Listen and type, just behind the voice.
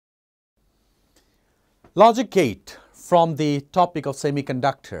Logic gate from the topic of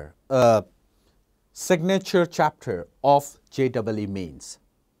semiconductor, a signature chapter of JEE Mains.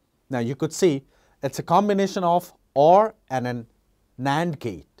 Now you could see it's a combination of OR and an NAND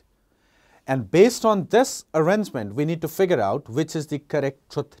gate. And based on this arrangement, we need to figure out which is the correct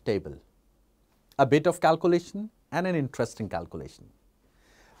truth table. A bit of calculation and an interesting calculation.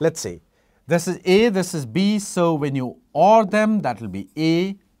 Let's say this is A, this is B, so when you OR them, that will be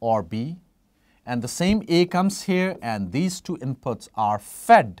A or B. And the same A comes here, and these two inputs are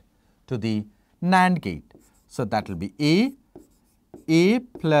fed to the NAND gate. So that will be A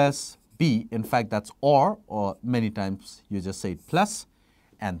plus B. In fact, that's or many times you just say it plus,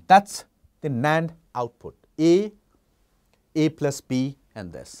 and that's the NAND output. A plus B,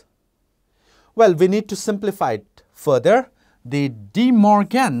 and this. Well, we need to simplify it further. The De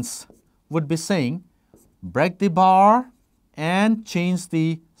Morgans would be saying break the bar and change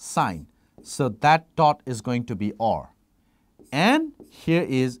the sign. So that dot is going to be OR. And here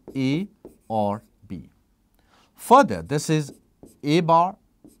is A or B. Further, this is A bar,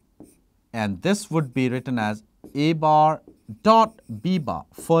 and this would be written as A bar dot B bar,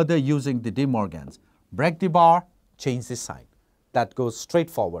 further using the De Morgans. Break the bar, change the sign. That goes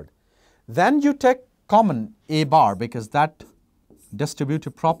straightforward. Then you take common A bar because that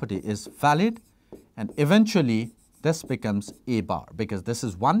distributive property is valid, and eventually this becomes A bar because this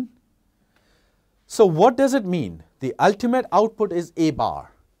is 1. So what does it mean? The ultimate output is A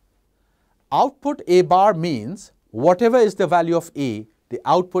bar. Output A bar means whatever is the value of A, the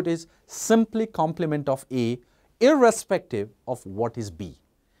output is simply complement of A irrespective of what is B,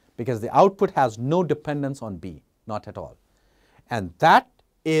 because the output has no dependence on B, not at all. And that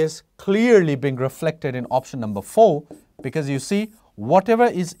is clearly being reflected in option number 4, because you see whatever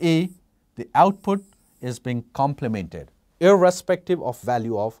is A, the output is being complemented irrespective of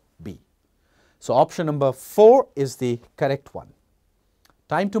value of B. So option number 4 is the correct one.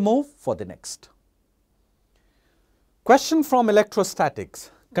 Time to move for the next. Question from electrostatics,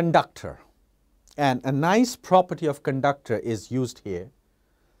 conductor. And a nice property of conductor is used here.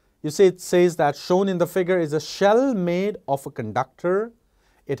 You see, it says that shown in the figure is a shell made of a conductor.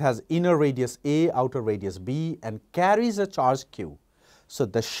 It has inner radius A, outer radius B, and carries a charge Q. So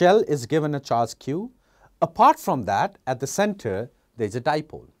the shell is given a charge Q. Apart from that, at the center, there is a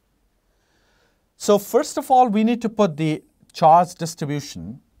dipole. So first of all, we need to put the charge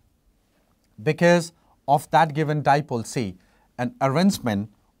distribution because of that given dipole. See, an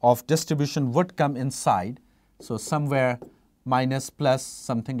arrangement of distribution would come inside. So somewhere minus, plus,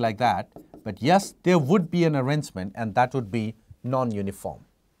 something like that. But yes, there would be an arrangement, and that would be non-uniform.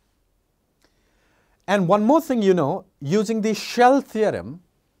 And one more thing, you know, using the shell theorem,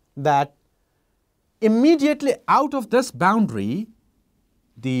 that immediately out of this boundary,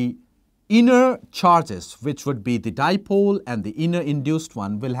 the inner charges, which would be the dipole and the inner induced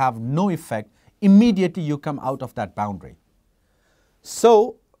one, will have no effect immediately you come out of that boundary.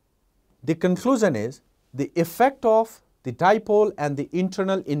 So the conclusion is the effect of the dipole and the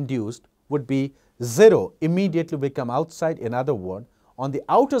internal induced would be 0 immediately we come outside. In other words, on the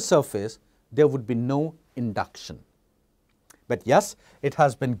outer surface, there would be no induction. But yes, it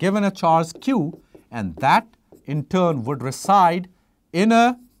has been given a charge Q, and that in turn would reside in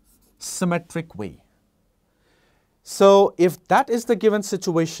a symmetric way. So if that is the given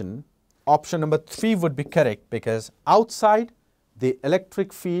situation, option number 3 would be correct, because outside the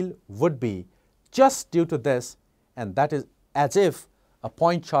electric field would be just due to this, and that is as if a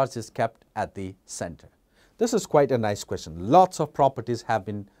point charge is kept at the center. This is quite a nice question. Lots of properties have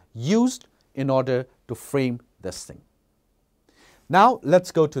been used in order to frame this thing. Now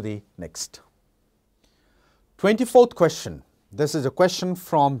let's go to the next. 24th question. This is a question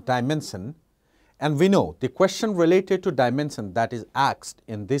from dimension, and we know the question related to dimension that is asked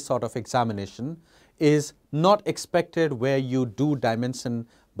in this sort of examination is not expected where you do dimension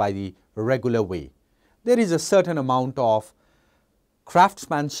by the regular way. There is a certain amount of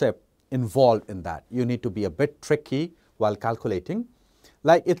craftsmanship involved in that. You need to be a bit tricky while calculating.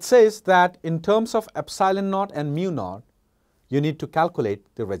 Like it says that in terms of epsilon naught and mu naught, you need to calculate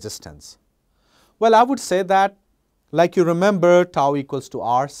the resistance. Well, I would say that, like you remember, tau equals to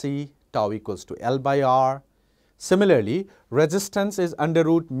RC, tau equals to L by R. Similarly, resistance is under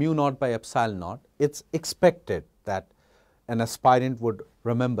root mu naught by epsilon naught. It's expected that an aspirant would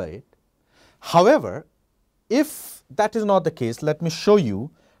remember it. However, if that is not the case, let me show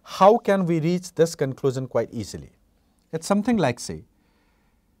you how can we reach this conclusion quite easily. It's something like, say,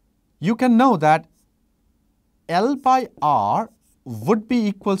 you can know that L by R would be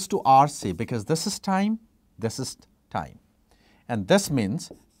equals to RC, because this is time, this is time. And this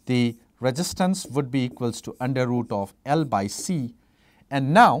means the resistance would be equals to under root of L by C.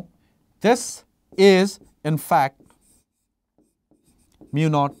 And now this is in fact mu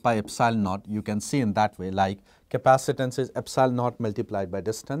naught by epsilon naught. You can see in that way, like capacitance is epsilon naught multiplied by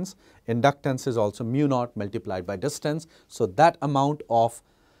distance, inductance is also mu naught multiplied by distance. So that amount of,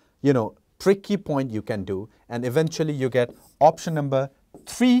 tricky point you can do, and eventually you get option number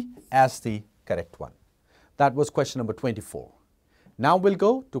 3 as the correct one. That was question number 24. Now we'll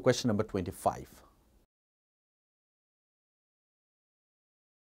go to question number 25.